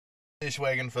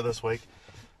Wagon for this week.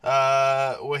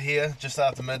 We're here just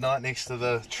after midnight next to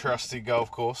the trusty golf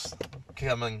course,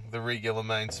 becoming the regular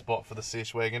main spot for the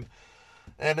Sesh Wagon.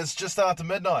 And it's just after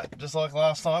midnight, just like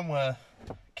last time. We're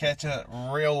catching it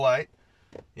real late.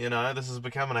 You know, this is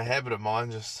becoming a habit of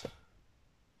mine, just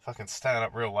fucking staying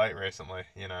up real late recently,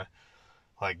 you know.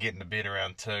 Like getting to bed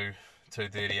around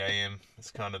 2:30 a.m. It's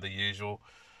kind of the usual.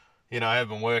 You know, I have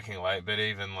been working late, but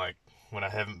even like when I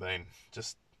haven't been,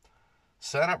 just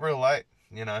staying up real late,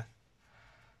 you know.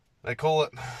 They call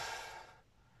it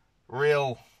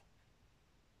real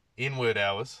inward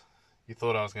hours. You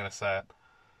thought I was going to say it.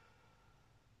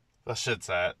 I should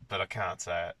say it, but I can't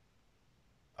say it.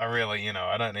 I really,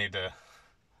 I don't need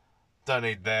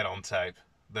that on tape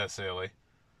this early.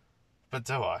 But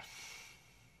do I?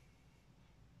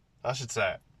 I should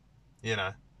say it, you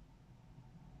know.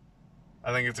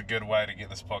 I think it's a good way to get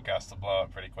this podcast to blow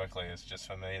up pretty quickly. It's just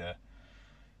for me to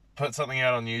put something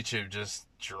out on YouTube just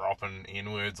dropping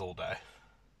N-words all day.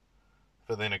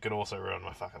 But then it could also ruin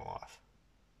my fucking life.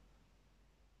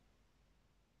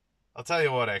 I'll tell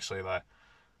you what, actually, though.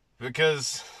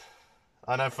 Because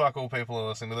I know fuck all people are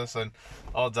listening to this, and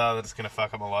odds are that it's going to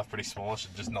fuck up my life pretty small. I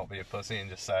should just not be a pussy and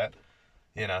just say it.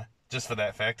 You know, just for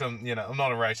that fact. I'm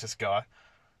not a racist guy.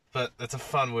 But it's a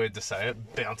fun word to say.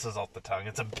 It bounces off the tongue.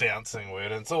 It's a bouncing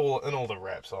word. And it's all in all the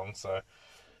rap songs, so,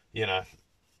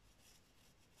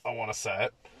 I want to say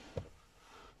it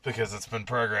because it's been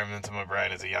programmed into my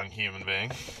brain as a young human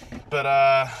being. But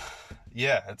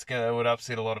yeah, it would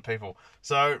upset a lot of people.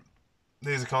 So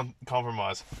there's a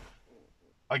compromise.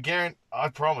 I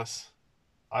promise,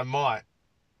 I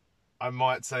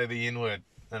might say the N-word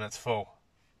and it's full,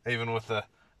 even with the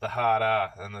hard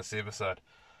R in this episode.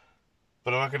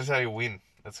 But I'm not going to tell you when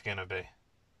it's going to be.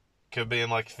 Could be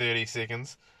in like 30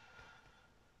 seconds.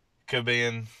 Could be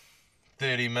in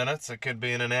 30 minutes, it could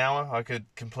be in an hour. I could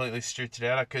completely stretch it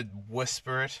out. I could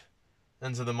whisper it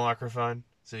into the microphone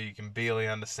so you can barely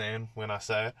understand when I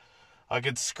say it. I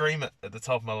could scream it at the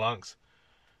top of my lungs.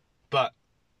 But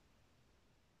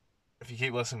if you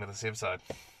keep listening to this episode,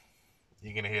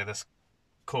 you're going to hear this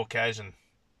Caucasian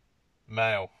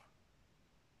male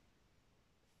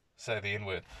say the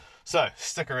N-word. So,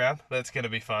 stick around. That's going to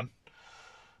be fun.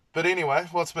 But anyway,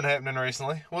 what's been happening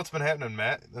recently? What's been happening,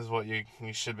 Matt, is what you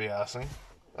should be asking.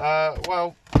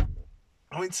 Well,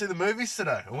 I went to see the movies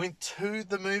today. I went to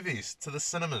the movies, to the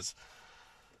cinemas.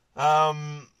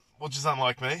 Which is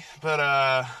unlike me.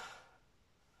 But,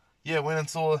 yeah, went and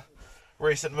saw a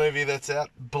recent movie that's out,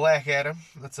 Black Adam.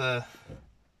 It's a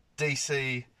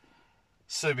DC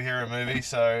superhero movie,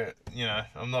 so,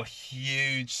 I'm not a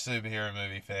huge superhero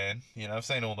movie fan. I've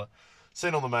seen all the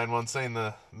main ones, seen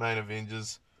the main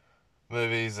Avengers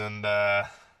movies, and I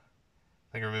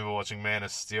think I remember watching Man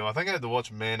of Steel. I think I had to watch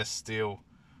Man of Steel,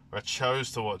 or I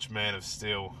chose to watch Man of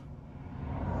Steel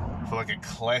for like a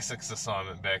classics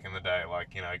assignment back in the day, like,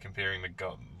 comparing the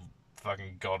God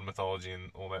mythology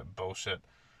and all that bullshit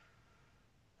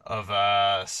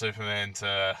of Superman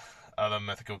to other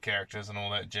mythical characters and all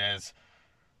that jazz.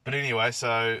 But anyway,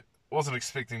 so wasn't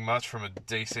expecting much from a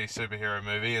DC superhero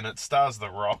movie, and it stars The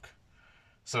Rock.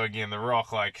 So again, The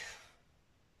Rock, like,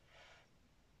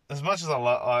 as much as I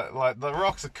like The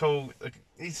Rock's a cool.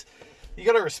 You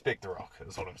gotta respect The Rock,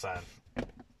 is what I'm saying.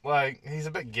 Like, he's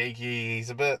a bit geeky,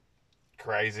 he's a bit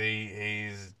crazy,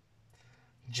 he's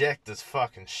jacked as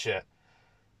fucking shit.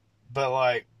 But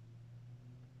like,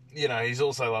 he's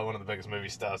also like one of the biggest movie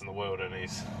stars in the world, and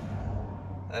he's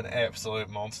an absolute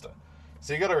monster.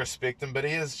 So you gotta respect him, but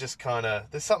he is just kind of,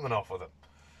 there's something off with him.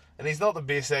 And he's not the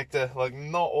best actor. Like,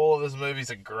 not all of his movies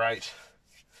are great.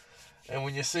 And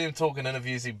when you see him talk in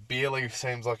interviews, he barely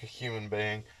seems like a human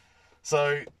being.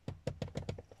 So,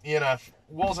 didn't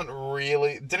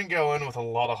go in with a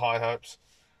lot of high hopes.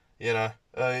 It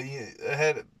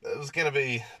was going to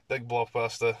be big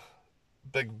blockbuster,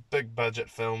 big budget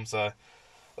film, so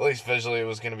at least visually it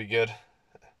was going to be good.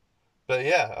 But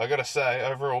yeah, I got to say,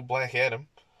 overall, Black Adam,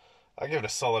 I give it a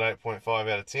solid 8.5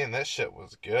 out of 10. That shit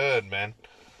was good, man.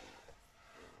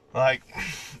 Like,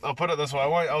 I'll put it this way, I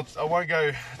won't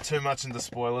go too much into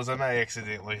spoilers. I may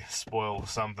accidentally spoil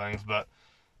some things, but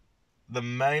the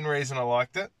main reason I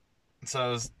liked it,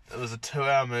 so it was a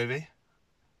 2-hour movie,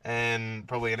 and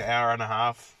probably an hour and a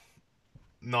half,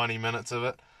 90 minutes of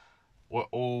it, were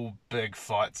all big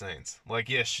fight scenes. Like,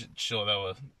 yeah, sure, they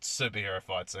were superhero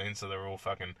fight scenes, so they were all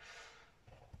fucking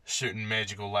shooting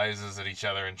magical lasers at each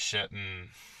other and shit, and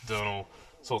doing all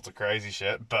sorts of crazy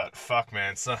shit, but fuck,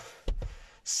 man,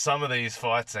 some of these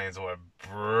fight scenes were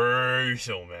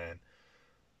brutal, man.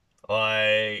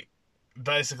 Like,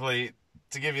 basically,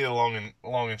 to give you the long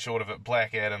and short of it,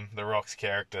 Black Adam, The Rock's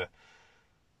character,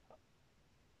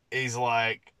 he's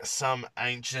like some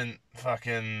ancient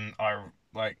fucking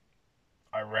like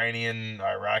Iranian,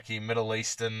 Iraqi, Middle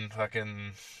Eastern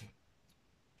fucking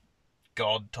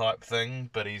god type thing,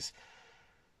 but he's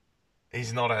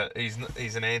not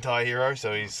he's an anti-hero,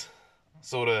 so he's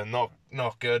sort of not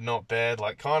good, not bad,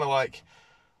 like kind of like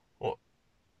what,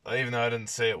 even though I didn't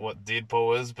see it what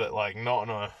Deadpool is, but like not in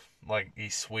a like he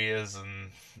swears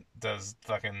and does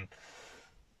fucking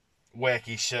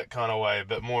wacky shit kind of way,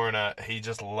 but more in a he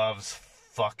just loves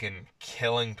fucking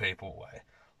killing people way.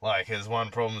 Like his one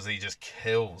problem is he just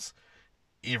kills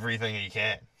everything he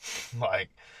can. Like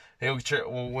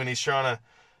when he's trying to,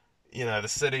 the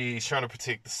city, he's trying to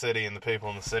protect the city and the people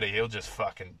in the city, he'll just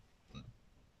fucking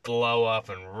blow up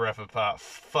and rip apart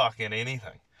fucking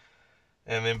anything.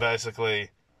 And then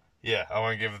basically, yeah, I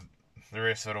won't give the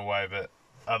rest of it away, but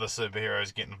other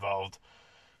superheroes get involved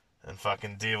and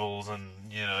fucking devils, and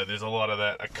there's a lot of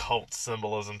that occult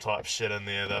symbolism type shit in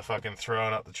there. They're fucking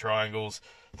throwing up the triangles,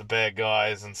 the bad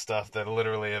guys and stuff that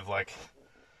literally have like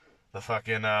the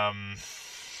fucking the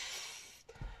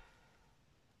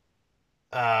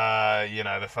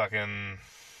fucking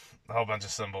a whole bunch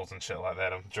of symbols and shit like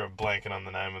that. I'm blanking on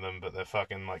the name of them, but they're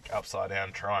fucking like upside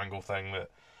down triangle thing that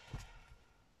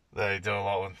they do a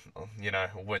lot with,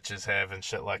 witches have and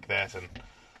shit like that. And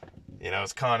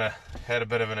it's kind of had a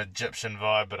bit of an Egyptian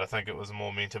vibe, but I think it was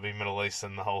more meant to be Middle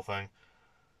Eastern, the whole thing.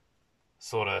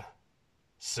 Sort of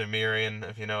Sumerian,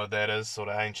 if you know what that is. Sort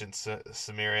of ancient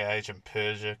Sumeria, ancient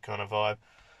Persia kind of vibe.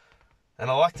 And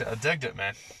I liked it. I digged it,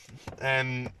 man.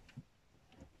 And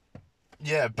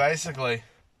yeah, basically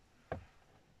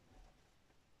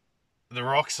the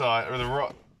Rock side,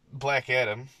 or Black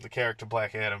Adam, the character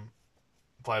Black Adam,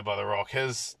 played by The Rock,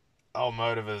 his whole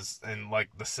motive is, in like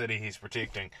the city he's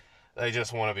protecting, they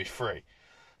just want to be free.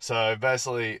 So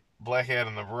basically, Black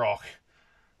Adam the Rock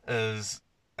is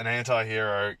an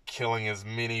anti-hero killing as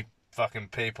many fucking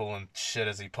people and shit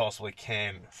as he possibly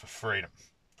can for freedom.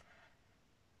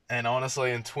 And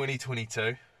honestly, in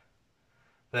 2022,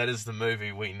 that is the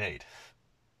movie we need.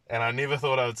 And I never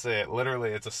thought I would see it.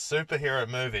 Literally, it's a superhero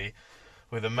movie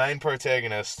where the main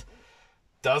protagonist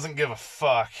doesn't give a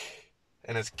fuck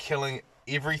and is killing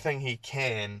everything he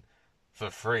can for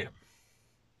freedom.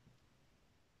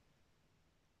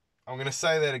 I'm going to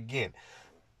say that again.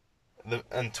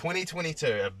 In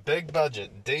 2022, a big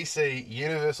budget DC,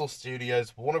 Universal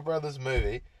Studios, Warner Brothers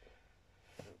movie,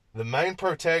 the main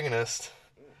protagonist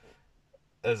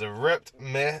is a ripped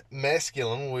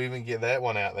masculine, we'll even get that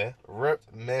one out there,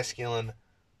 ripped masculine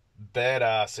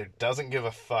badass who doesn't give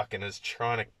a fuck and is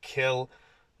trying to kill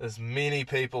as many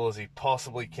people as he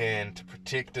possibly can to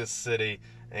protect his city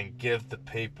and give the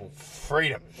people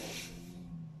freedom.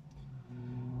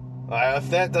 If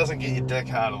that doesn't get your dick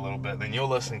hard a little bit, then you're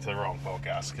listening to the wrong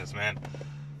podcast, because, man,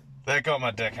 that got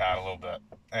my dick hard a little bit.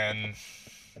 And,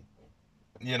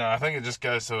 I think it just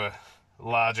goes to a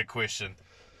larger question,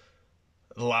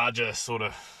 larger sort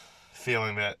of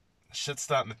feeling that shit's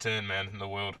starting to turn, man, in the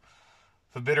world.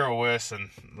 For better or worse, and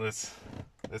let's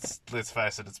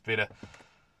face it, it's better.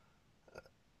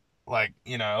 Like,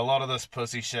 a lot of this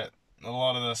pussy shit, a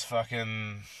lot of this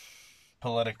fucking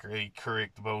politically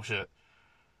correct bullshit,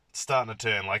 it's starting to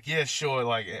turn. Like, yeah, sure,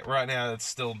 like, right now it's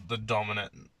still the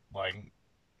dominant, like,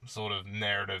 sort of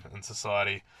narrative in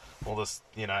society. All this,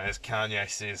 as Kanye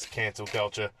says, cancel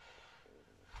culture.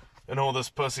 And all this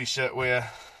pussy shit where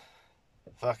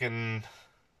fucking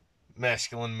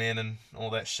masculine men and all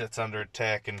that shit's under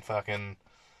attack, and fucking,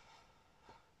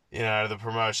 the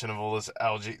promotion of all this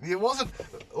LG. It wasn't,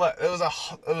 like, it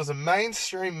was a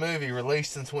mainstream movie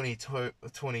released in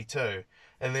 2022,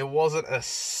 and there wasn't a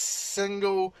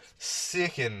single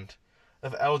second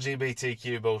of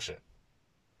LGBTQ bullshit.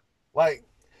 Like,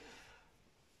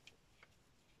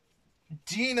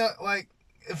 do you know, like,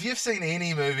 if you've seen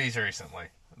any movies recently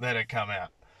that have come out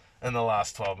in the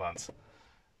last 12 months,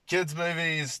 kids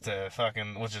movies to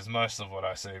fucking, which is most of what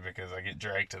I see because I get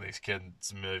dragged to these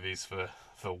kids movies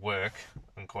for work,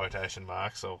 in quotation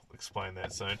marks, I'll explain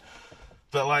that soon.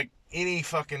 But like any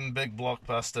fucking big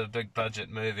blockbuster, big budget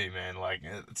movie, man, like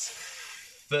it's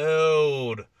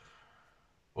filled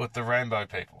with the rainbow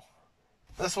people.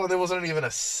 This one, there wasn't even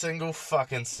a single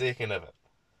fucking second of it.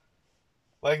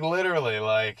 Like literally,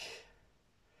 like,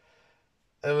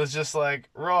 it was just like,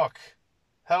 Rock,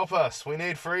 help us, we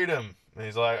need freedom. And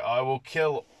he's like, I will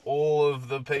kill all of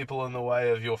the people in the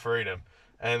way of your freedom.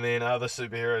 And then other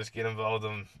superheroes get involved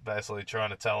in basically trying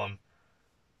to tell him,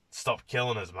 stop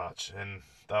killing as much. And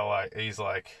he's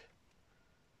like,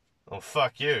 well,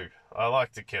 fuck you. I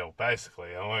like to kill,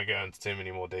 basically. I won't go into too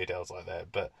many more details like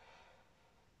that. But,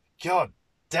 god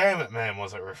damn it, man,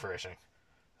 was it refreshing.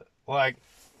 Like,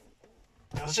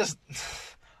 it was just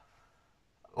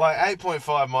like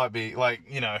 8.5 might be like,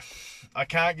 I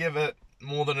can't give it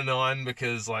more than a 9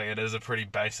 because like it is a pretty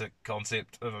basic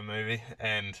concept of a movie,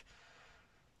 and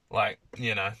like,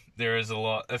 there is a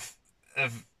lot.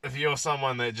 If you're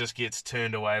someone that just gets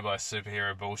turned away by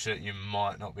superhero bullshit, you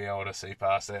might not be able to see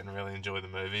past that and really enjoy the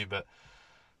movie. But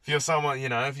if you're someone,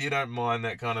 if you don't mind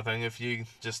that kind of thing, if you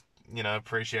just,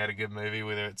 appreciate a good movie,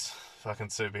 whether it's fucking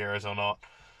superheroes or not,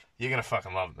 you're gonna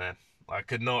fucking love it, man. I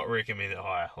could not recommend it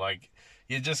higher. Like,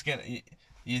 you're just gonna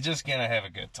have a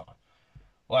good time.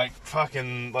 Like,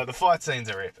 fucking, like, the fight scenes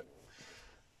are epic.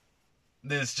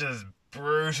 There's just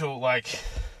brutal, like,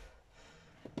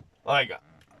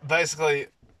 basically,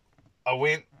 I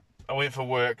went for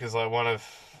work because like one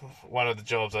of the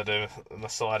jobs I do, my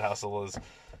side hustle is,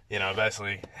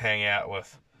 basically hang out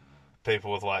with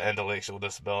people with like intellectual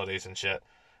disabilities and shit.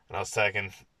 And I was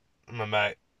taking my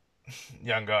mate,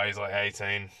 young guy, he's like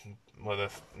 18,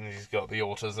 he's got the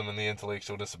autism and the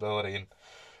intellectual disability, and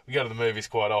we go to the movies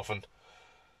quite often.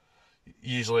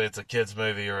 Usually it's a kids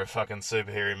movie or a fucking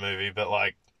superhero movie, but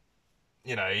like,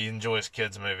 he enjoys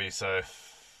kids movies, so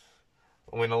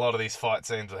when a lot of these fight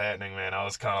scenes were happening, man, I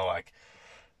was kind of like,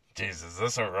 Jesus, is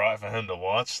this alright for him to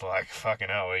watch? Like, fucking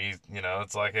hell,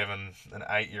 it's like having an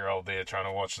 8-year-old there trying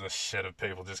to watch this shit of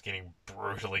people just getting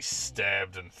brutally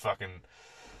stabbed and fucking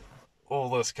all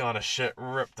this kind of shit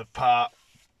ripped apart,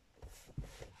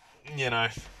 and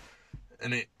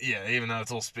even though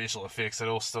it's all special effects, it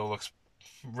all still looks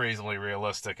reasonably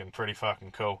realistic and pretty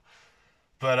fucking cool.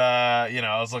 But,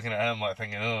 I was looking at him like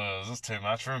thinking, oh, is this too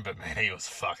much for him? But, man, he was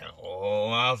fucking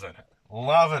loving it.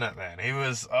 Loving it, man. He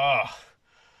was,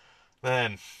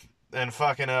 man. And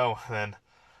fucking hell, man.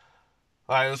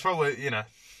 Like, it was probably,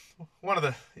 one of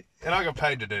the... And I got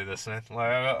paid to do this, man.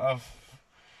 Like, I've...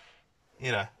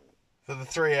 For the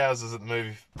 3 hours at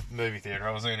the movie theatre,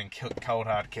 I was earning cold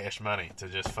hard cash money to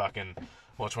just fucking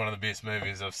watch one of the best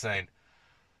movies I've seen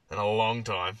in a long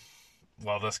time.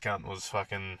 While this cunt was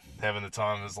fucking having the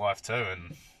time of his life too,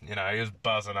 and he was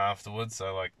buzzing afterwards,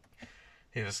 so like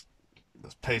he was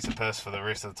this piece of piss for the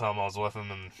rest of the time I was with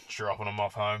him and dropping him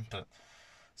off home. But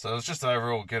so it was just an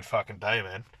overall good fucking day,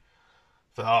 man.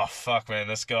 But oh fuck, man,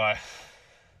 this guy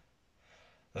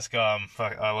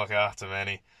I look after,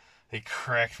 man, he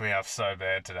cracked me up so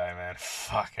bad today, man.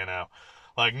 Fucking hell.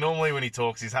 Like, normally when he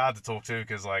talks, he's hard to talk to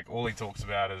because, like, all he talks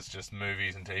about is just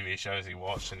movies and TV shows he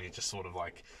watched, and he just sort of,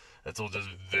 like, it's all just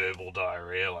verbal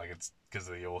diarrhea. Like, it's because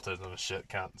of the autism and shit.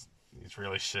 He's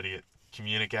really shitty at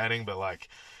communicating, but, like,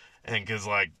 and because,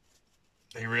 like,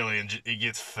 he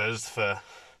gets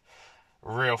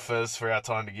real fizzed for our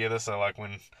time together. So, like,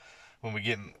 when we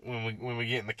get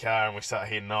in the car and we start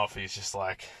heading off, he's just,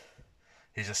 like,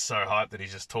 he's just so hyped that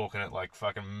he's just talking at like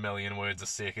fucking million words a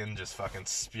second, just fucking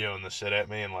spewing the shit at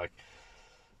me, and like,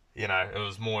 it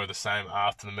was more of the same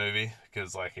after the movie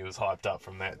because like he was hyped up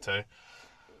from that too.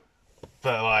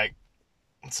 But like,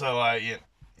 so like,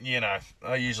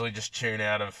 I usually just tune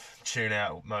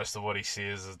out most of what he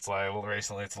says. It's like, well,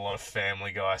 recently it's a lot of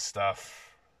Family Guy stuff,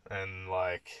 and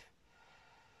like,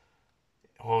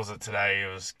 what was it today? He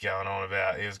was going on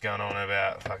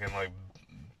about fucking like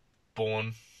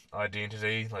Bourne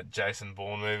Identity, like Jason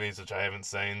Bourne movies, which I haven't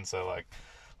seen. So like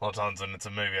a lot of times when it's a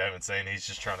movie I haven't seen, he's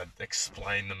just trying to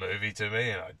explain the movie to me,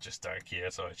 and I just don't care,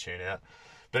 so I tune out.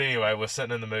 But anyway, we're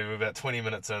sitting in the movie about 20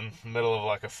 minutes in, middle of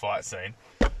like a fight scene.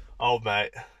 Old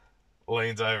mate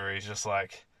leans over, he's just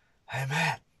like, "Hey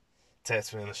Matt,"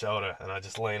 taps me on the shoulder, and I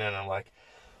just lean in and I'm like,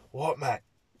 "What, mate?"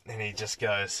 And he just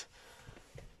goes,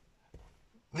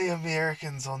 "The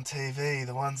Americans on TV,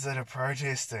 the ones that are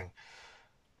protesting,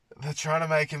 they're trying to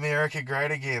make America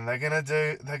great again. They're gonna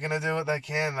do what they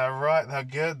can. They're right. They're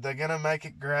good. They're gonna make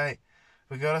it great.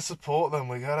 We gotta support them.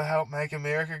 We gotta help make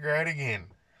America great again."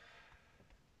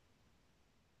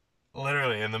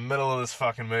 Literally in the middle of this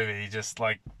fucking movie, he just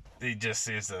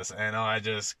says this, and I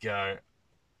just go,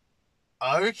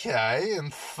 "Okay,"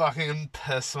 and fucking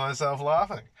piss myself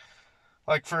laughing,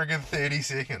 like for a good 30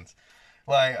 seconds.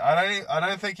 Like I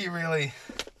don't think he really.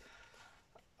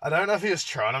 I don't know if he was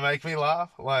trying to make me laugh.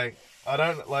 Like, I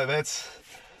don't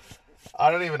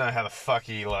even know how the fuck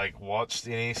he, like, watched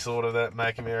any sort of that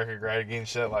Make America Great Again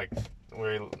shit. Like,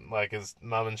 where he, like, his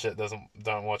mum and shit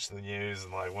don't watch the news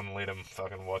and, like, wouldn't let him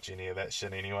fucking watch any of that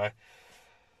shit anyway.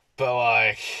 But,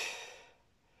 like,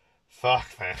 fuck,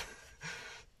 man.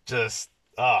 Just,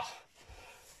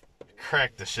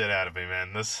 cracked the shit out of me,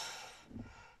 man.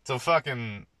 So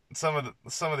fucking... Some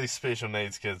of these special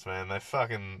needs kids, man,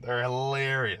 they're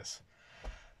hilarious.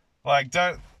 Like,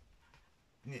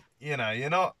 you're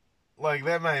not like,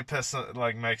 that may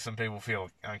make some people feel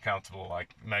uncomfortable,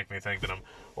 like, make me think that I'm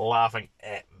laughing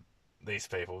at these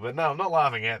people. But no, I'm not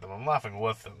laughing at them, I'm laughing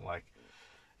with them. Like,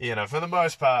 for the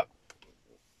most part,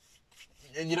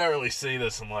 and you don't really see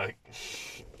this in, like,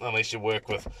 unless you work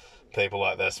with people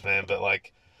like this, man, but,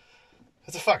 like,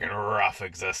 it's a fucking rough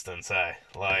existence, eh?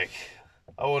 Like,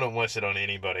 I wouldn't wish it on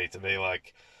anybody to be,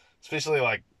 like, especially,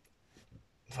 like,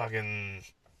 fucking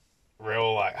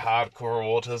real, like, hardcore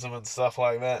autism and stuff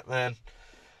like that, man.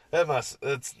 It must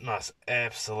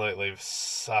absolutely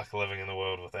suck living in the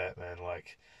world with that, man.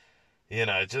 Like,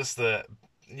 just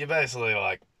you basically,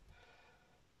 like,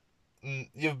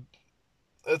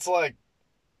 it's like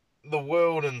the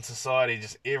world and society,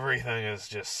 just everything is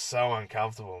just so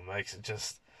uncomfortable. It makes it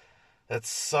just, it's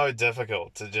so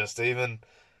difficult to just even,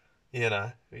 I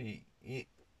know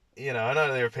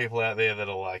there are people out there that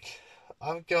are like,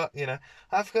 I've got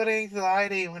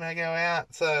anxiety when I go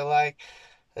out, so, like,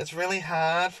 it's really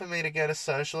hard for me to go to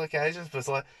social occasions, but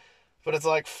it's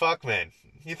like, fuck, man.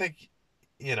 You think,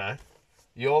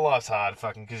 your life's hard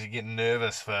fucking because you get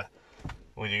nervous for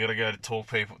when you gotta go to talk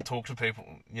to people,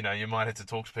 you might have to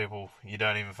talk to people you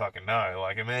don't even fucking know.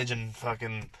 Like, imagine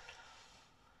fucking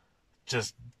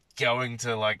just going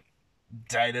to, like,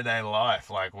 day-to-day life,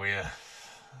 like, where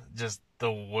just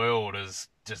the world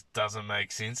just doesn't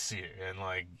make sense to you, and,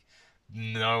 like,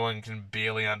 no one can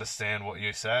barely understand what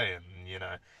you say, and,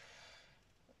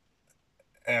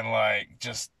 and, like,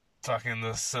 just fucking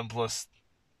the simplest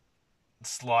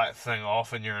slight thing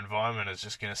off in your environment is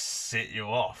just gonna set you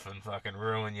off and fucking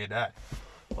ruin your day.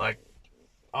 Like,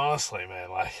 honestly,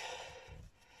 man, like,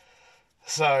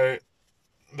 so,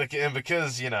 and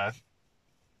because,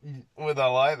 when they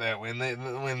like that, when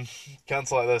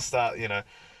cunts like this start,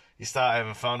 you start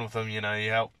having fun with them, you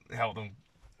help them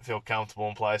feel comfortable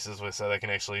in places where, so they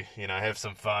can actually, have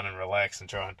some fun and relax and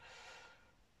try and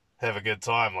have a good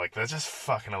time. Like, they're just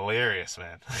fucking hilarious,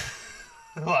 man.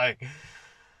 Like,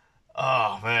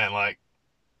 oh, man, like,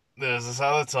 there's this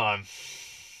other time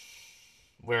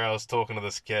where I was talking to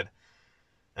this kid,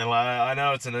 and, like, I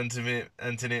know it's an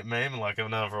internet meme, like, I've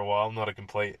known it for a while, I'm not a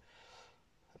complete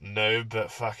noob,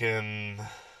 but fucking,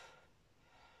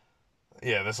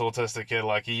 yeah, this autistic kid,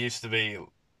 like, he used to be,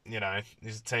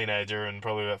 he's a teenager, and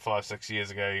probably about 5-6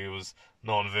 years ago he was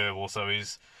non-verbal, so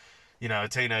he's, a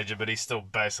teenager, but he's still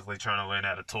basically trying to learn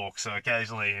how to talk, so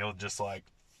occasionally he'll just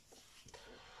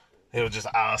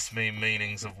ask me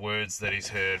meanings of words that he's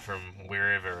heard from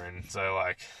wherever, and so,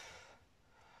 like,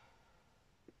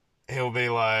 he'll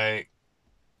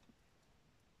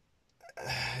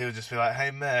just be like,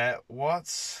 hey, Matt,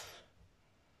 what's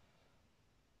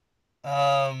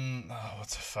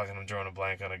what's a fucking, I'm drawing a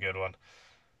blank on a good one.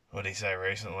 What did he say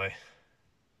recently?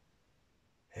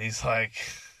 He's like,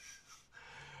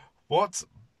 what's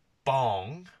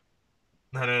bong?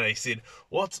 No, he said,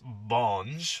 what's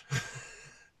bonge?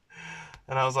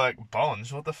 And I was like,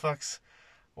 bonge? What's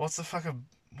the fuck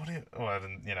what do you, well, I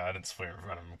didn't swear in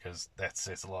front of him because that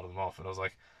sets a lot of them off, and I was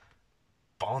like,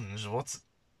 bonge? What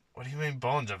do you mean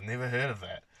bonge? I've never heard of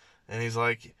that. And he's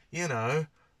like, a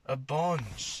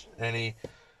bonge. And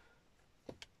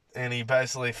he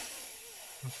basically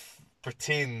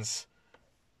pretends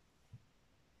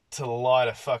to light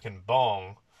a fucking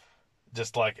bong,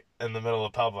 just, like, in the middle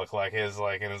of public, like, in his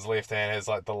left hand has,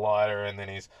 like, the lighter, and then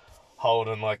he's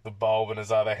holding, like, the bulb in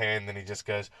his other hand, and he just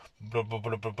goes blub, blub,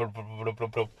 blub, blub, blub, blub,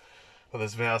 blub, blub, with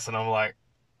his mouse, and I'm like,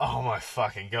 oh my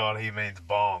fucking god, he means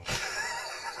bong.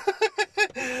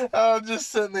 I'm just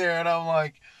sitting there, and I'm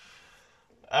like,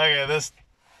 okay, this,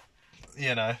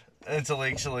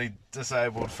 intellectually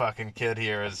disabled fucking kid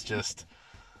here is just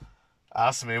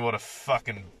asking me what a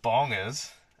fucking bong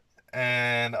is,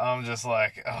 and I'm just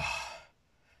like, oh,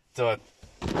 do I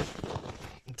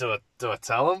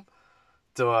tell him?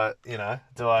 Do I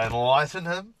enlighten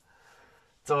him?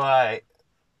 Do I,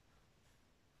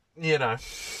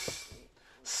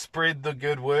 spread the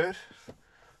good word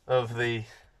of the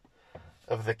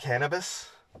cannabis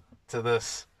to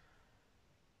this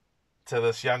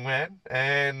young man?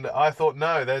 And I thought,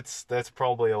 no, that's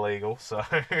probably illegal. So,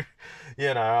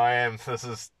 this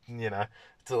is,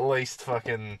 it's at least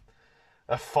fucking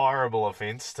a fireable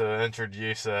offence to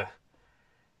introduce a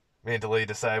mentally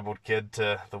disabled kid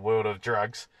to the world of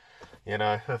drugs.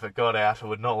 If it got out, it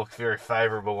would not look very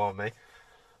favourable on me.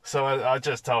 So I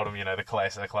just told him, the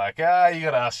classic, like, you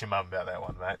gotta ask your mum about that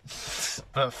one, mate.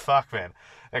 But fuck, man,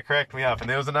 it cracked me up. And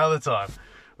there was another time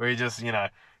where he just,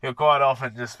 he'll quite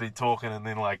often just be talking and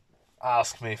then, like,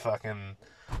 ask me fucking,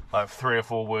 like, 3 or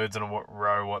 4 words in a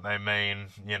row what they mean.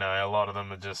 A lot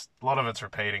of it's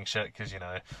repeating shit because,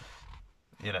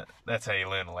 that's how you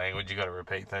learn a language. You got to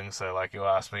repeat things. So like, you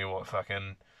ask me what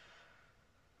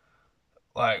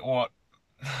what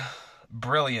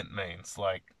brilliant means.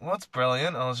 Like, what's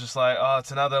brilliant? I was just like, oh,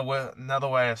 it's another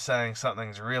way of saying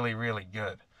something's really, really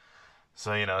good.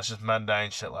 So, it's just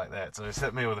mundane shit like that. So he's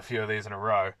hit me with a few of these in a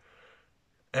row.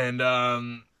 And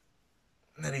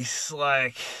then he's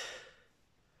like,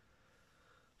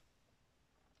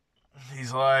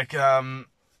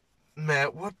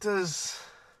 Matt, what does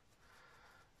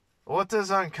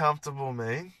uncomfortable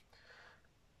mean?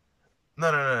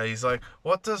 No. He's like,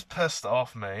 what does pissed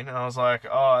off mean? And I was like,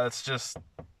 oh, it's just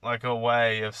like a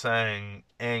way of saying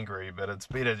angry, but it's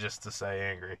better just to say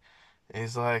angry. And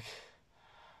he's like,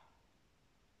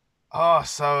 oh,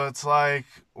 so it's like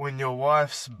when your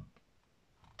wife's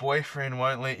boyfriend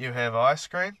won't let you have ice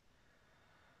cream?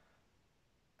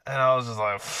 And I was just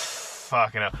like,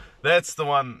 fucking hell. That's the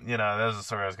one, that was the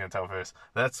story I was going to tell first.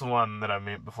 That's the one that I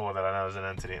meant before that I know was an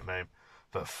internet meme.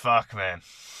 But fuck, man.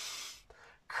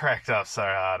 Cracked up so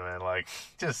hard, man. Like,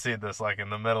 just said this, like, in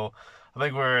the middle. I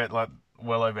think we're at, like,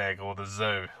 Willowbank or the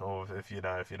zoo, or if you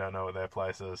don't know what that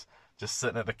place is. Just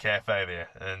sitting at the cafe there,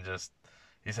 and just,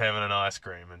 he's having an ice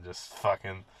cream, and just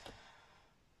fucking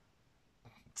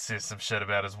says some shit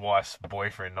about his wife's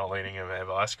boyfriend not letting him have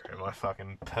ice cream. I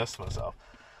fucking pissed myself.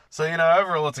 So,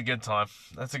 overall, it's a good time.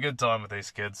 It's a good time with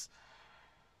these kids.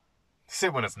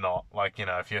 Except when it's not. Like,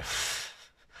 if you...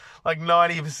 like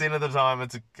 90% of the time,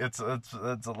 it's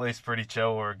at least pretty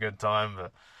chill or a good time,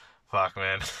 but fuck,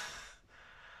 man.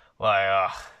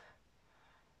 Like,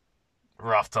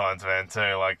 rough times, man,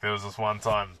 too. Like, there was this one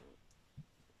time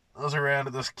I was around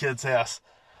at this kid's house,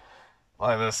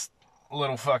 like this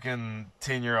little fucking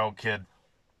 10-year-old kid,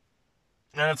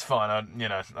 and it's fine.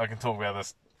 I can talk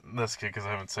about this kid because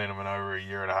I haven't seen him in over a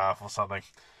year and a half or something.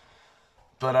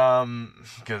 But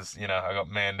because I got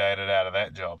mandated out of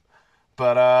that job.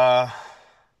 But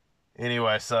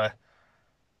anyway, so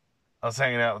I was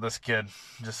hanging out with this kid,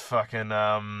 just fucking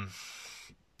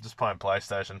just playing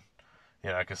PlayStation,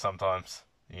 because sometimes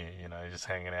you're just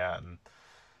hanging out and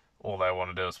all they want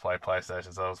to do is play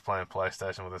PlayStation. So I was playing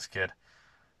PlayStation with this kid, and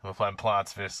we're playing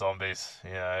Plants vs Zombies.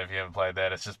 If you haven't played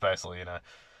that, it's just basically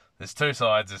there's two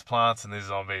sides, there's plants and there's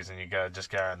zombies, and you just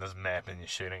go around this map and you're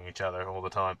shooting each other all the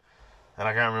time. And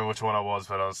I can't remember which one I was,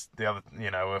 but I was the other,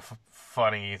 we're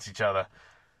fighting against each other.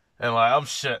 And like, I'm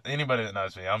shit. Anybody that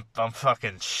knows me, I'm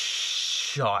fucking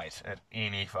shite at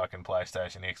any fucking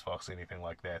PlayStation, Xbox, anything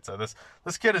like that. So this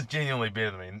kid is genuinely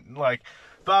better than me. Like,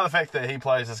 bar the fact that he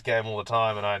plays this game all the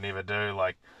time and I never do,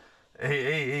 like,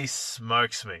 he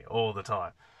smokes me all the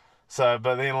time. So,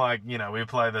 but then, like, we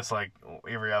play this, like,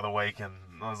 every other week, and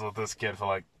I was with this kid for,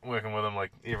 like, working with him,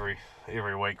 like, every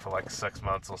week for, like, 6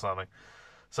 months or something.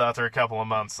 So after a couple of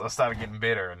months, I started getting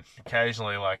better, and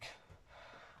occasionally, like,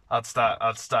 I'd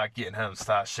start getting him,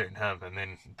 start shooting him, and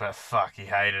then, but fuck, he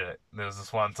hated it. There was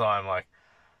this one time, like,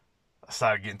 I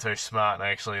started getting too smart, and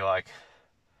actually, like,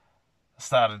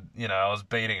 I was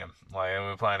beating him. Like, we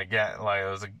were playing a game, like,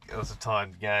 it was a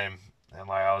timed game, and,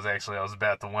 like, I was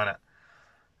about to win it.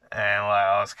 And, like,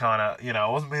 I was kind of, I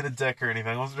wasn't being a dick or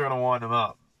anything, I wasn't trying to wind him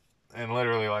up. And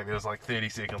literally, like, there was, like, 30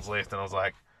 seconds left, and I was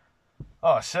like,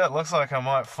 oh shit, looks like I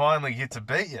might finally get to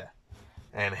beat you.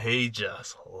 And he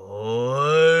just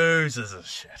loses his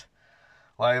shit.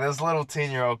 Like, this little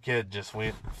 10-year-old kid just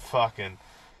went fucking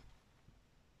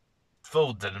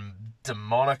full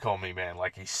demonic on me, man.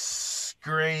 Like, he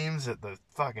screams at the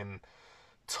fucking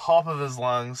top of his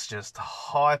lungs, just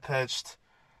high-pitched,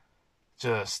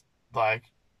 just, like,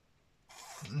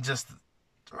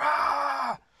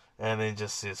 rah! And then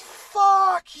just says,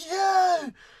 fuck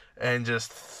you! And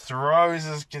just throws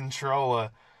his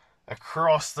controller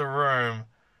across the room,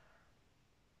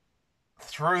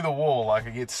 through the wall, like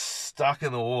it gets stuck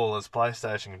in the wall, his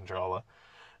PlayStation controller.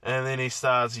 And then he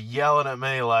starts yelling at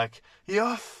me like, you're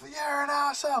an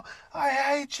asshole, I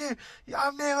hate you,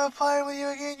 I'm never playing with you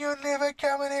again, you're never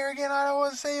coming here again, I don't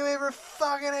want to see you ever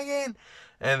fucking again.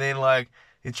 And then, like,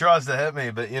 he tries to hit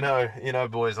me, but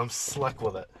boys, I'm slick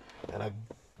with it. And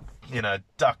I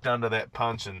ducked under that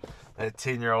punch, and that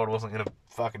 10-year-old wasn't going to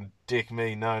fucking dick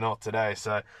me, no, not today.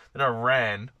 So then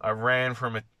I ran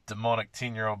from a demonic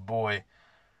 10-year-old boy,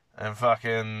 and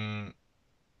fucking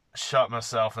shut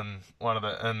myself in one of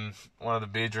the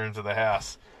bedrooms of the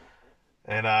house.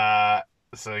 And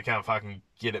so he can't fucking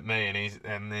get at me,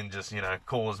 and then just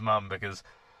call his mum, because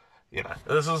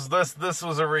this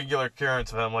was a regular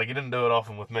occurrence for him. Like, he didn't do it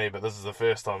often with me, but this is the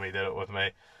first time he did it with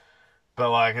me. But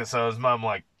like, so his mum,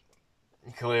 like,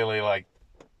 clearly, like,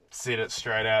 said it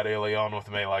straight out early on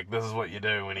with me, like, this is what you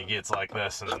do when he gets like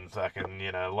this, and fucking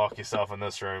lock yourself in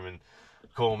this room and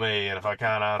call me, and if I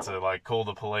can't answer, like, call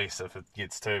the police if it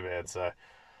gets too bad. So,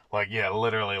 like, yeah,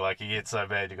 literally, like, it gets so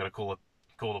bad you gotta call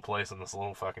the police on this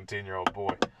little fucking 10-year-old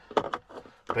boy.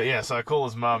 But yeah, so I call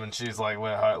his mum, and she's like,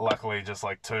 we're luckily just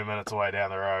like 2 minutes away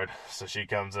down the road. So she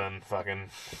comes in, fucking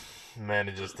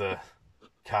manages to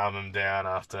calm him down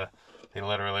after he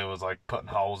literally was like putting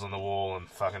holes in the wall and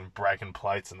fucking breaking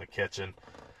plates in the kitchen.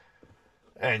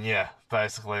 And yeah,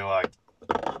 basically like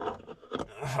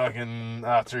fucking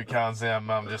after he calms down,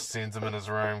 mum just sends him in his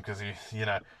room because he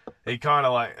kind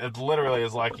of like, it literally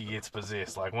is like he gets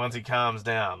possessed. Like once he calms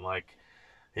down, like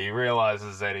he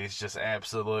realizes that he's just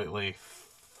absolutely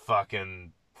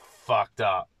fucking fucked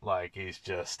up. Like he's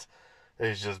just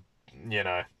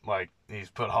like he's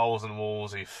put holes in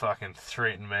walls. He fucking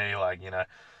threatened me. Like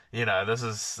this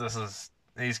is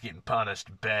he's getting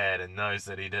punished bad and knows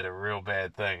that he did a real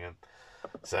bad thing, and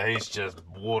so he's just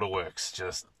waterworks,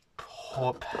 just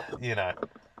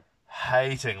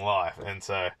hating life. And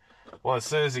so, well, as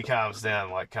soon as he calms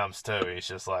down, like comes to, he's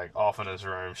just like off in his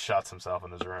room, shuts himself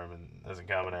in his room, and isn't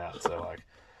coming out. So like,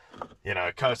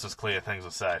 coast was clear, things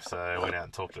were safe. So I went out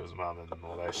and talked to his mum and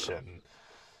all that shit. And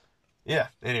yeah,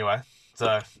 anyway,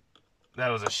 so that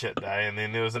was a shit day. And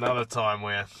then there was another time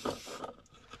where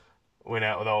went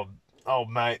out with old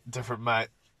mate, different mate,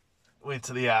 went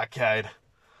to the arcade,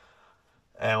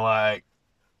 and like,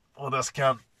 well, this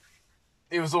cunt,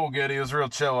 he was all good. He was real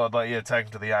chill. I'd like, take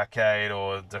him to the arcade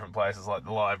or different places like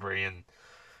the library, and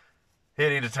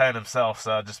he'd entertain himself.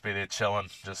 So I'd just be there chilling,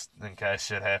 just in case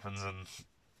shit happens, and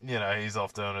he's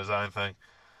off doing his own thing.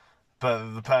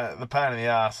 But the pain in the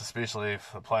ass, especially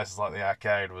for places like the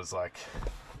arcade, was like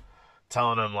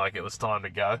telling him like it was time to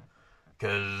go,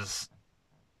 because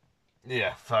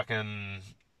fucking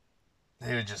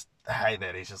he would just hate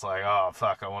that. He's just like, oh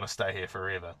fuck, I want to stay here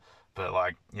forever. But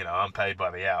like, I'm paid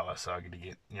by the hour, so I got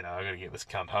to get this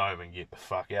cunt home and get the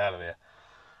fuck out of there.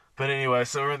 But anyway,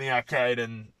 so we're in the arcade,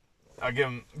 and I give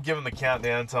him the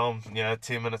countdown, tell him,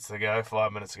 10 minutes to go,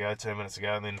 5 minutes to go, 2 minutes to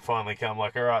go, and then finally come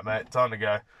like, all right, mate, time to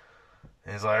go.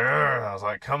 And he's like, Urgh. I was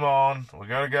like, come on, we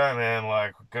gotta go, man.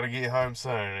 Like, we gotta get home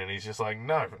soon. And he's just like,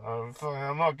 no,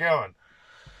 I'm not going.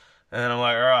 And I'm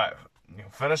like, all right,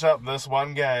 finish up this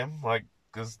one game, like,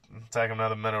 because take him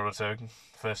another minute or two,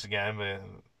 finish the game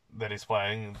that he's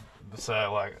playing.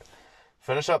 So, like,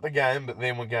 finish up the game, but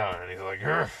then we're going. And he's like,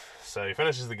 Urgh. So he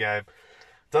finishes the game,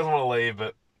 doesn't want to leave,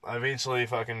 but I eventually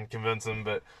fucking convince him,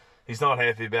 but he's not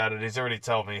happy about it. He's already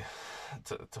told me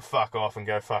to fuck off and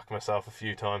go fuck myself a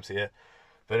few times here.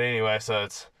 But anyway, so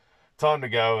it's time to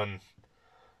go, and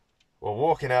we're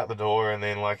walking out the door, and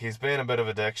then, like, he's being a bit of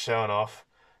a dick, showing off,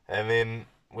 and then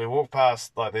we walk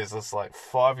past, like, there's this, like,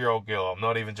 5-year-old girl, I'm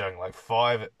not even joking, like,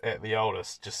 5 at the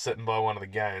oldest, just sitting by one of the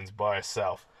games by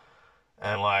herself,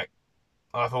 and, like,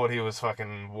 I thought he was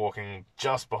fucking walking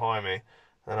just behind me,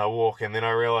 and I walk, and then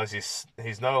I realise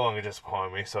he's no longer just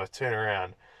behind me, so I turn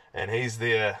around, and he's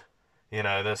there,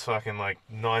 this fucking, like,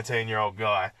 19-year-old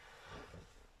guy,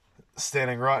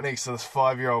 standing right next to this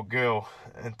 5-year-old girl,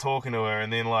 and talking to her,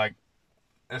 and then, like,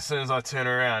 as soon as I turn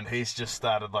around, he's just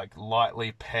started, like,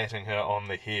 lightly patting her on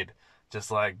the head,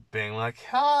 just, like, being like,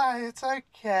 hi, it's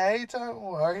okay, don't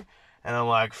worry, and I'm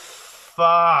like,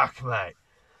 fuck, mate.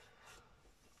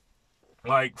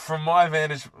 Like, from my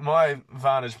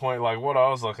vantage point, like, what I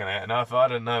was looking at, and if I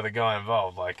didn't know the guy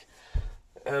involved, like,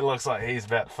 it looks like he's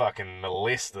about to fucking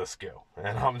molest this girl.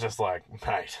 And I'm just like,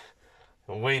 mate,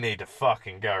 we need to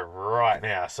fucking go right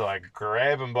now. So I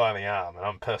grab him by the arm, and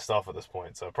I'm pissed off at this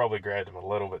point, so I probably grabbed him a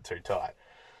little bit too tight.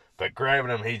 But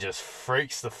grabbing him, he just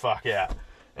freaks the fuck out,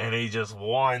 and he just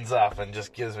winds up and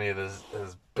just gives me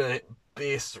his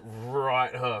best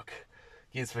right hook,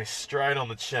 gets me straight on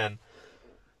the chin,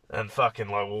 and fucking,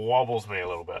 like, wobbles me a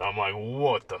little bit. I'm like,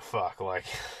 what the fuck? Like,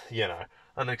 I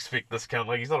didn't expect this cunt,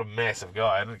 like, he's not a massive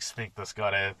guy. I didn't expect this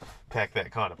guy to pack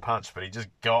that kind of punch, but he just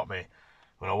got me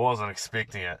when I wasn't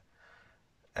expecting it.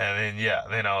 And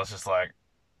then I was just like,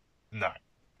 no,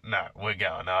 we're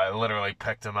going. I literally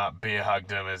picked him up, bear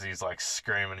hugged him as he's, like,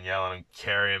 screaming and yelling, and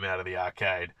carry him out of the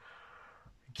arcade,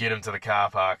 get him to the car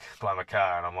park by my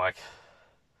car, and I'm like,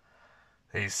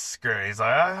 he's screaming. He's like,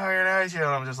 I fucking hate you.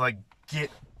 And I'm just like, get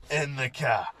in the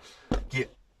car.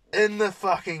 Get in the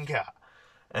fucking car.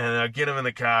 And I get him in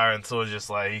the car, and sort of just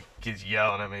like, he keeps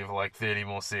yelling at me for like 30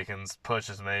 more seconds,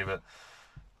 pushes me, but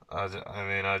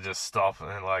I just stop,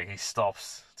 and like he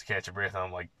stops to catch a breath, and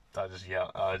I'm like, I just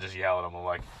yell at him. I'm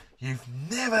like, you've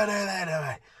never done that to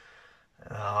me.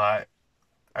 And I'm like,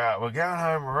 alright, we're going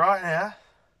home right now.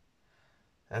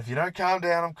 And if you don't calm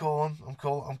down, I'm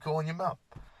calling your mum.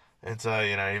 And so,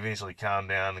 he eventually calmed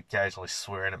down, occasionally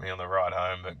swearing at me on the ride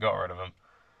home, but got rid of him.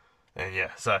 And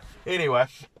yeah, so anyway,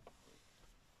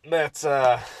 that's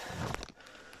some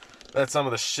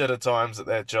of the shitter times at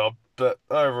that job. But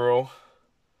overall,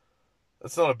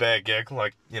 it's not a bad gig.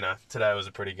 Like, today was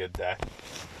a pretty good day.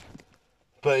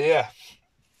 But yeah,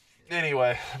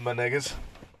 anyway, my niggas,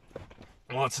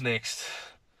 what's next?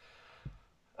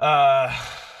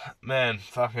 Man,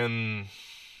 fucking,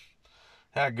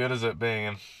 how good is it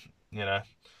being, I'm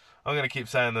going to keep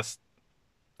saying this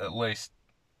at least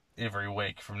every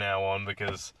week from now on,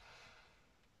 because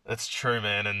it's true,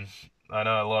 man, and I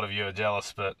know a lot of you are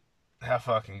jealous, but how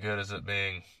fucking good is it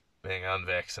being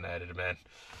unvaccinated, man?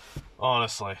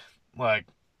 Honestly, like,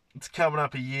 it's coming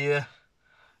up a year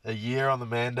on the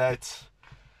mandates,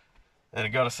 and I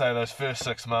gotta say, those first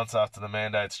 6 months after the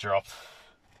mandates dropped,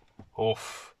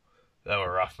 oof, they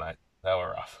were rough, mate. They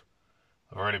were rough.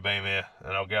 I've already been there,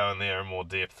 and I'll go in there in more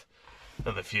depth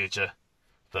in the future,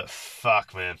 but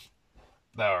fuck, man,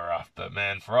 they were rough. But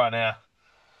man, for right now,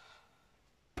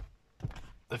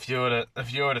 if you would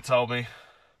have told me,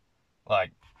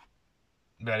 like,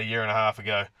 about a year and a half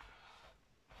ago,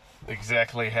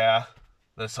 exactly how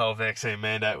this whole vaccine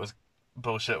mandate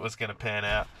bullshit was going to pan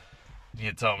out,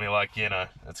 you told me, like,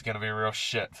 it's going to be real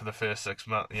shit for the first 6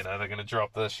 months. They're going to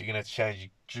drop this. You're going to have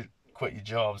to quit your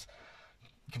jobs,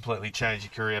 completely change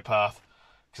your career path,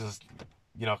 because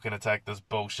you're not going to take this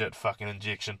bullshit fucking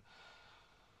injection.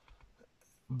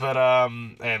 But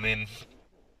and then,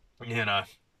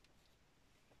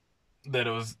 that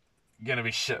it was going to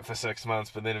be shit for 6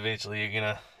 months, but then eventually you're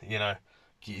going to,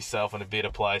 get yourself in a better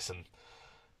place and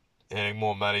earning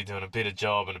more money, doing a better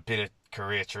job and a better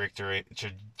career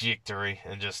trajectory,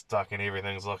 and just fucking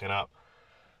everything's looking up.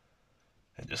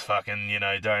 And just fucking,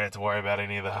 don't have to worry about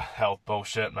any of the health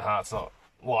bullshit. My heart's not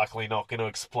going to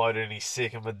explode any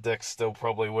second. My dick's still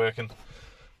probably working.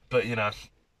 But, I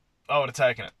would have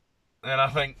taken it. And I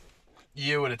think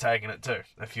you would have taken it too,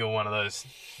 if you're one of those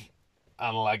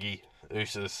unlucky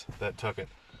ooses that took it.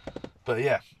 But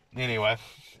yeah, anyway,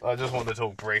 I just wanted to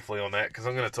talk briefly on that, because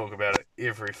I'm going to talk about it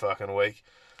every fucking week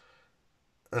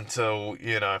until,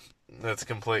 it's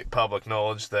complete public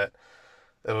knowledge that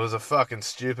it was a fucking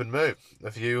stupid move.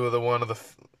 If you were one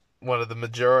of the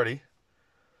majority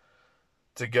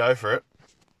to go for it,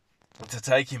 to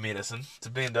take your medicine, to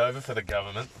bend over for the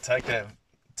government, take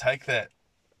that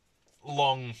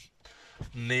long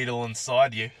needle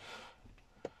inside you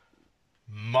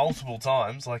multiple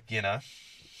times, like,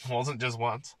 wasn't just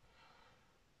once.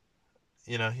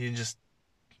 You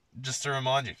just to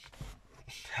remind you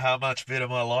how much better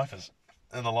my life is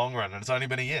in the long run, and it's only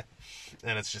been a year,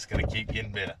 and it's just going to keep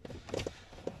getting better.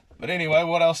 But anyway,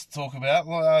 what else to talk about?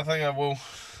 Well, I think I'll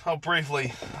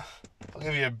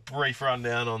give you a brief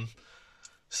rundown on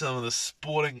some of the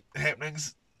sporting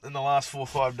happenings in the last 4 or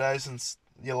 5 days since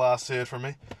you last heard from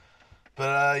me.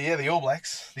 But yeah, the All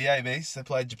Blacks, the ABs, they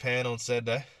played Japan on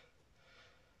Saturday,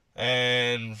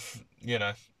 and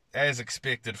as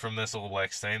expected from this All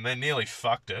Blacks team, they nearly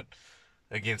fucked it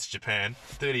against Japan,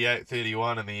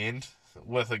 38-31 in the end,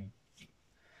 with a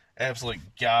absolute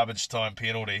garbage time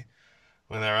penalty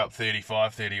when they were up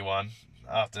 35-31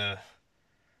 after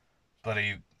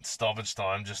bloody stoppage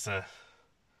time, just to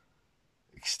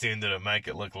extend it and make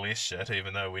it look less shit,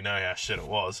 even though we know how shit it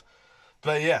was.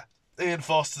 But yeah, Ian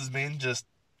Foster's men just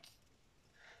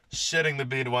shitting the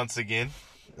bed once again,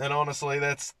 and honestly,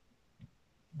 that's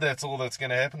all that's going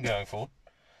to happen going forward.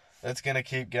 It's going to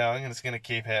keep going, and it's going to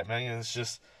keep happening, and it's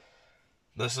just,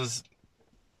 this is,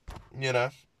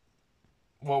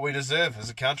 what we deserve as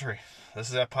a country. This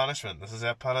is our punishment. This is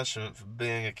our punishment for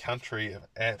being a country of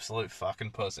absolute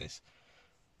fucking pussies.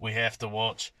 We have to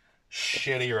watch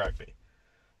shitty rugby.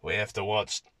 We have to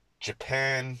watch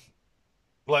Japan,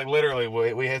 like, literally,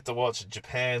 we have to watch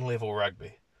Japan-level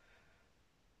rugby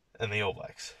in the All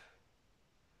Blacks.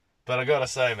 But I gotta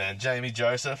say, man, Jamie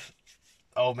Joseph,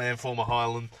 old man, former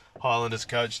Highlanders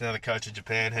coach, now the coach of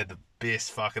Japan, had the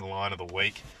best fucking line of the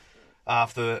week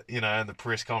after, in the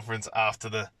press conference after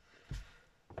the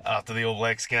All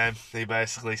Blacks game. He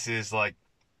basically says, like,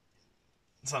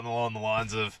 something along the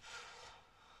lines of,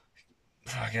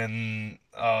 fucking,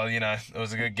 it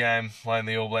was a good game playing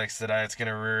the All Blacks today. It's going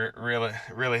to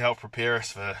really help prepare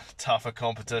us for tougher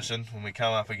competition when we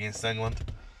come up against England.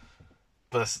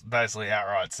 But basically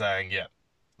outright saying, yeah,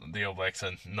 the All Blacks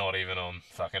are not even on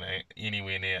fucking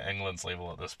anywhere near England's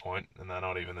level at this point, and they're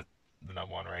not even the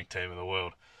number one ranked team in the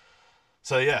world.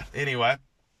 So yeah, anyway,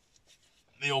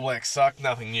 the All Blacks suck,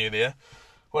 nothing new there.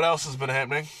 What else has been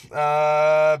happening?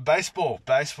 Baseball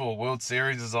World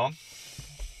Series is on.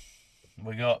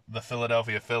 We got the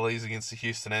Philadelphia Phillies against the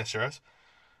Houston Astros.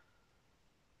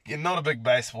 You're not a big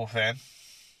baseball fan,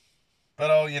 But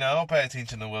I'll pay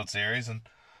attention to the World Series, and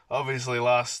obviously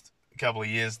last couple of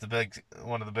years,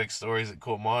 one of the big stories that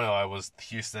caught my eye was the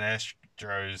Houston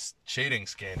Astros cheating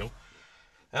scandal.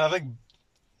 And I think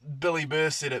Billy Burr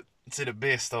said it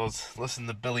best. I was listening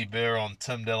to Billy Burr on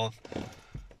Tim Dillon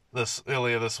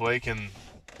earlier this week, and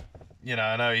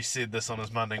I know he said this on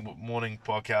his Monday morning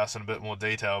podcast in a bit more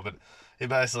detail, but he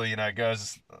basically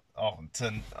goes off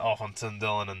on Tim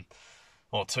Dillon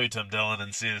to Tim Dillon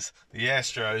and says the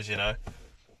Astros,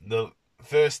 the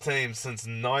first team since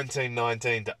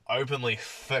 1919 to openly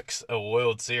fix a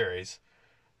World Series,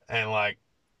 and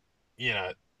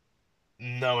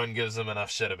no one gives them enough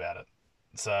shit about it.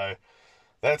 So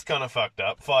that's kind of fucked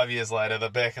up. 5 years later, they're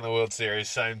back in the World Series,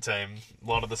 same team, a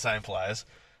lot of the same players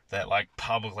that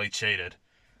publicly cheated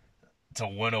to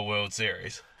win a World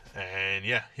Series. And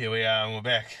yeah, here we are, and we're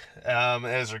back.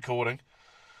 As recording,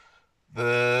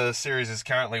 the series is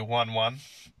currently 1-1.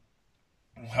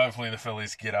 Hopefully the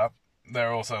Phillies get up.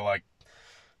 They're also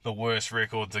the worst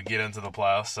record to get into the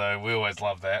playoffs, so we always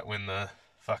love that when the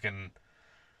fucking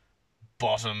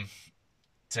bottom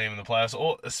team in the playoffs,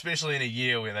 or especially in a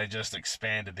year where they just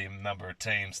expanded the number of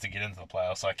teams to get into the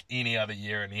playoffs. Like any other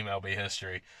year in MLB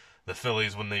history, the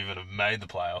Phillies wouldn't even have made the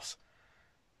playoffs.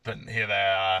 But here they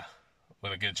are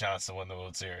with a good chance to win the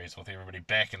World Series with everybody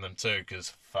backing them too,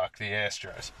 because fuck the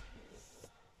Astros.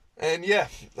 And yeah,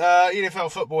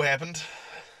 NFL football happened.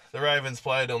 The Ravens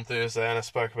played on Thursday, and I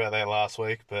spoke about that last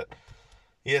week. But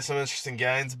yeah, some interesting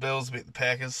games. Bills beat the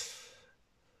Packers.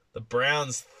 The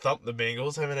Browns thumped the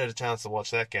Bengals. Haven't had a chance to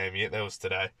watch that game yet. That was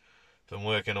today. Been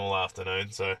working all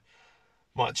afternoon, so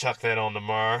might chuck that on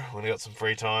tomorrow when I got some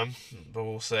free time. But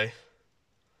we'll see.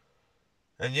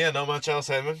 And yeah, not much else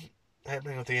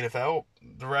happening with the NFL.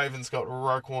 The Ravens got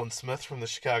Roquan Smith from the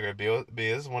Chicago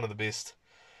Bears, one of the best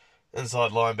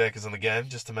inside linebackers in the game,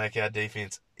 just to make our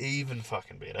defense even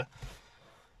fucking better.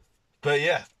 But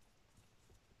yeah,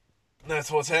 that's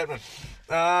what's happening.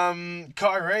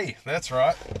 Kyrie, that's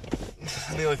right.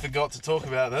 I nearly forgot to talk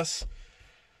about this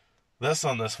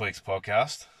on this week's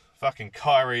podcast. Fucking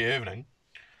Kyrie Irving.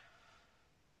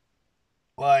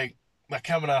 They're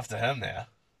coming after him now.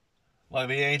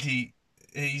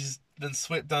 He's been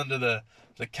swept under the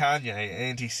Kanye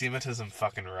anti-Semitism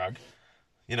fucking rug.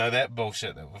 That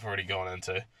bullshit that we've already gone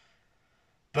into.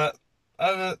 But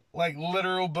over,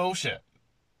 literal bullshit.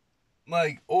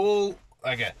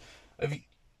 Okay.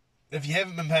 If you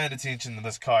haven't been paying attention to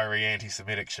this Kyrie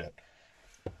anti-Semitic shit,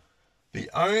 the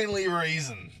only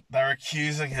reason they're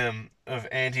accusing him of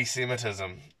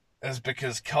anti-Semitism is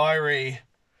because Kyrie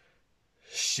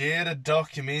shared a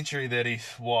documentary that he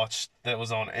watched that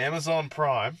was on Amazon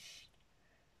Prime.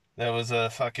 That was a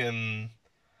fucking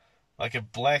a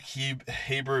black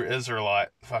Hebrew Israelite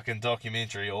fucking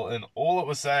documentary, and all it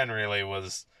was saying really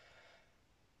was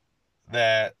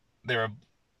that there are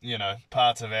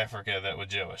parts of Africa that were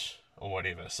Jewish or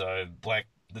whatever. So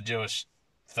the Jewish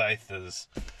faith is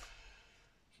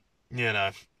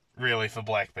really for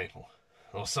black people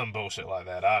or some bullshit like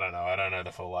that. I don't know. I don't know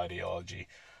the full ideology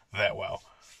that well.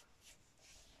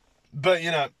 But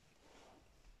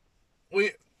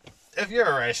if you're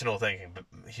a rational thinking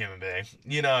human being,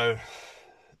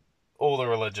 all the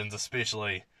religions,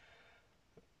 especially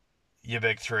your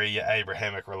big three, your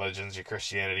Abrahamic religions, your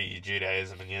Christianity, your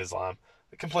Judaism, and your Islam,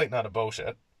 a complete and utter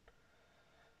bullshit.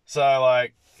 So,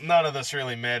 none of this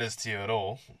really matters to you at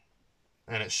all,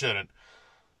 and it shouldn't.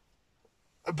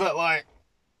 But,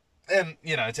 and,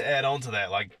 to add on to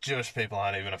that, Jewish people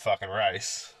aren't even a fucking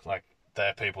race.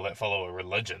 They're people that follow a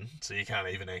religion, so you can't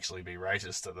even actually be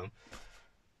racist to them.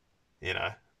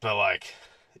 But,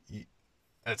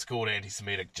 it's called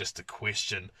anti-Semitic just to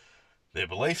question their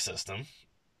belief system,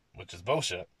 which is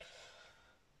bullshit.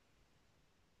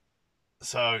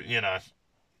 So,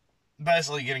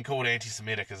 basically getting called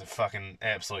anti-Semitic is a fucking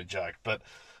absolute joke. But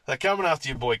they're coming after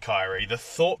your boy Kyrie, the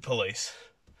thought police.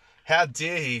 How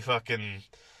dare he fucking...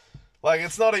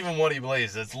 it's not even what he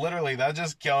believes. It's literally, they're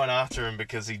just going after him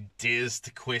because he dares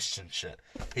to question shit.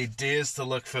 He dares to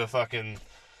look for fucking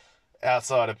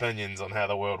outside opinions on how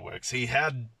the world works.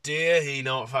 How dare he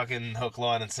not fucking hook,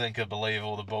 line, and sinker believe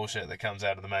all the bullshit that comes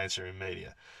out of the mainstream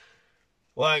media?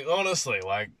 Honestly,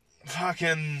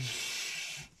 fucking...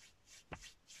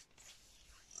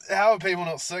 How are people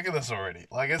not sick of this already?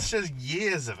 It's just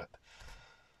years of it.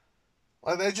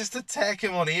 They just attack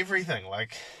him on everything.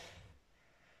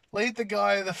 Leave the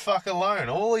guy the fuck alone.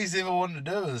 All he's ever wanted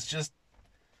to do is just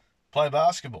play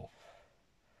basketball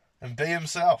and be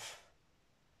himself.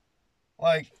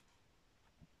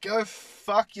 Go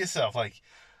fuck yourself.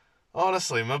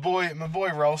 Honestly, my boy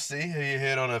Rolsty, who you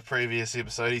heard on a previous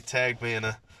episode, he tagged me in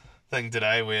a thing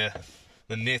today where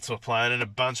the Nets were playing, and a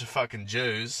bunch of fucking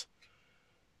Jews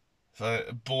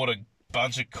bought a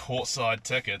bunch of courtside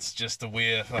tickets just to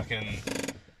wear fucking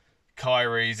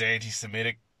Kyrie's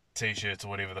anti-Semitic t-shirts or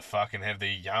whatever the fuck and have their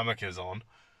yarmulkes on.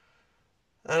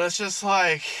 And it's just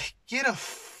like, get a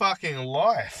fucking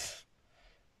life.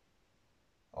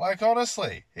 Like,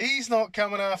 honestly, he's not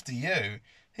coming after you.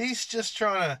 He's just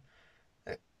trying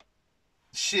to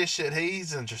share shit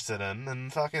he's interested in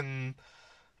and fucking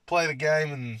play the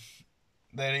game and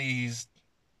that he's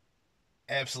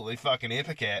absolutely fucking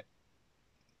epic at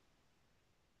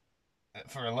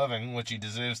for a living, which he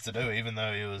deserves to do, even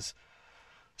though he was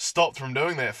stopped from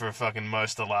doing that for fucking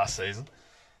most of last season.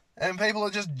 And people are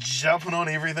just jumping on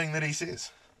everything that he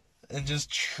says and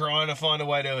just trying to find a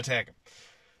way to attack him.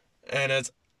 And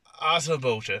it's utter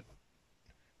bullshit.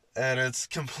 And it's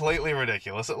completely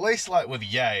ridiculous. At least, like, with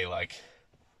Ye, like,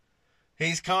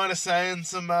 he's kind of saying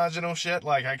some marginal shit.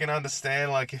 Like, I can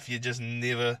understand, like, if you're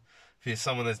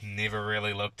someone that's never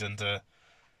really looked into,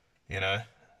 you know,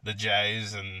 the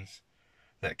Jays and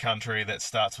that country that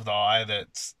starts with I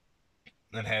that's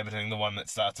inhabiting the one that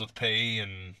starts with P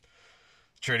and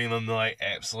treating them like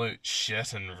absolute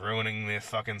shit and ruining their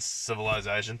fucking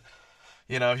civilization.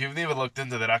 You know, if you've never looked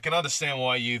into that, I can understand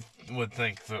why you would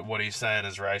think that what he's saying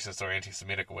is racist or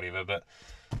anti-Semitic or whatever, but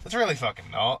it's really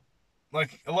fucking not.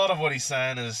 Like, a lot of what he's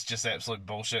saying is just absolute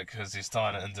bullshit because he's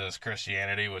tying it into his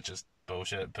Christianity, which is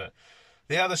bullshit, but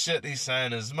the other shit he's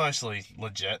saying is mostly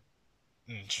legit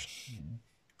and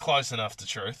close enough to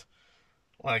truth.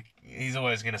 Like, he's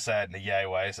always going to say it in a yay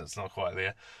way, so it's not quite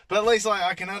there. But at least, like,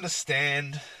 I can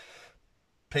understand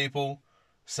people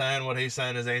saying what he's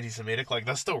saying is anti-Semitic. Like,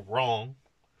 they're still wrong,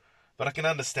 but I can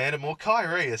understand it more.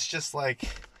 Kyrie, it's just like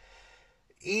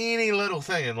any little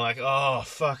thing, and like, oh,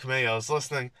 fuck me, I was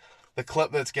listening the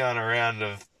clip that's going around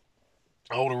of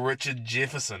old Richard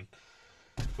Jefferson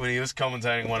when he was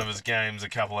commentating one of his games a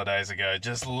couple of days ago,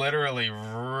 just literally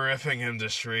ripping him to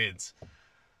shreds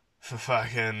for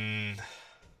fucking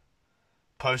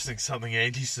posting something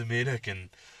anti-Semitic and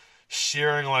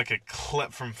sharing like a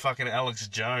clip from fucking Alex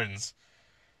Jones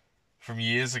from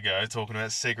years ago talking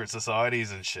about secret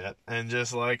societies and shit, and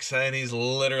just like saying he's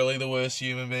literally the worst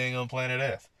human being on planet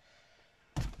Earth.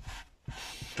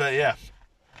 But yeah,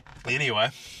 anyway,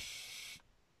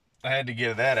 I had to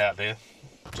get that out there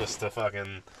just to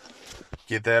fucking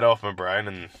get that off my brain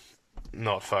and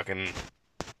not fucking,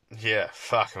 yeah,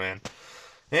 fuck, man.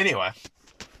 Anyway,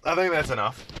 I think that's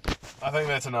enough. I think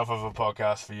that's enough of a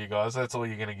podcast for you guys. That's all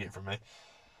you're going to get from me.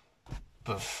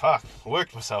 But fuck, I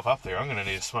worked myself up there. I'm going to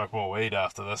need to smoke more weed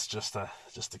after this just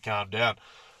to calm down.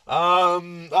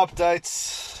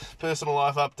 Updates, personal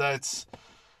life updates.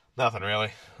 Nothing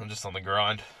really. I'm just on the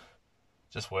grind.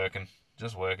 Just working.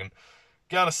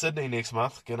 Going to Sydney next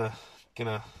month. Gonna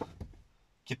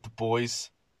get the boys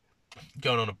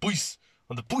going on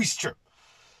the boys trip.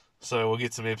 So we'll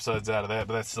get some episodes out of that,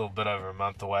 but that's still a bit over a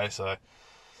month away. So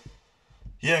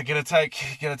yeah, gonna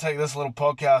take this little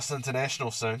podcast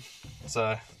international soon.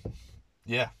 So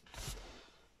yeah,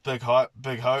 big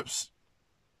hopes.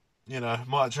 You know,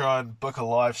 might try and book a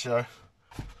live show,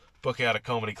 book out a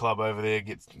comedy club over there,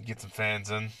 get some fans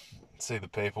in, see the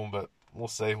people. But we'll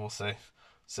see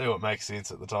what makes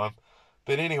sense at the time.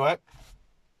 But anyway,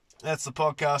 that's the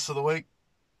podcast for the week.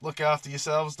 Look after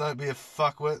yourselves. Don't be a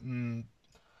fuckwit and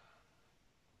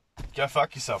go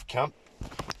fuck yourself, cunt.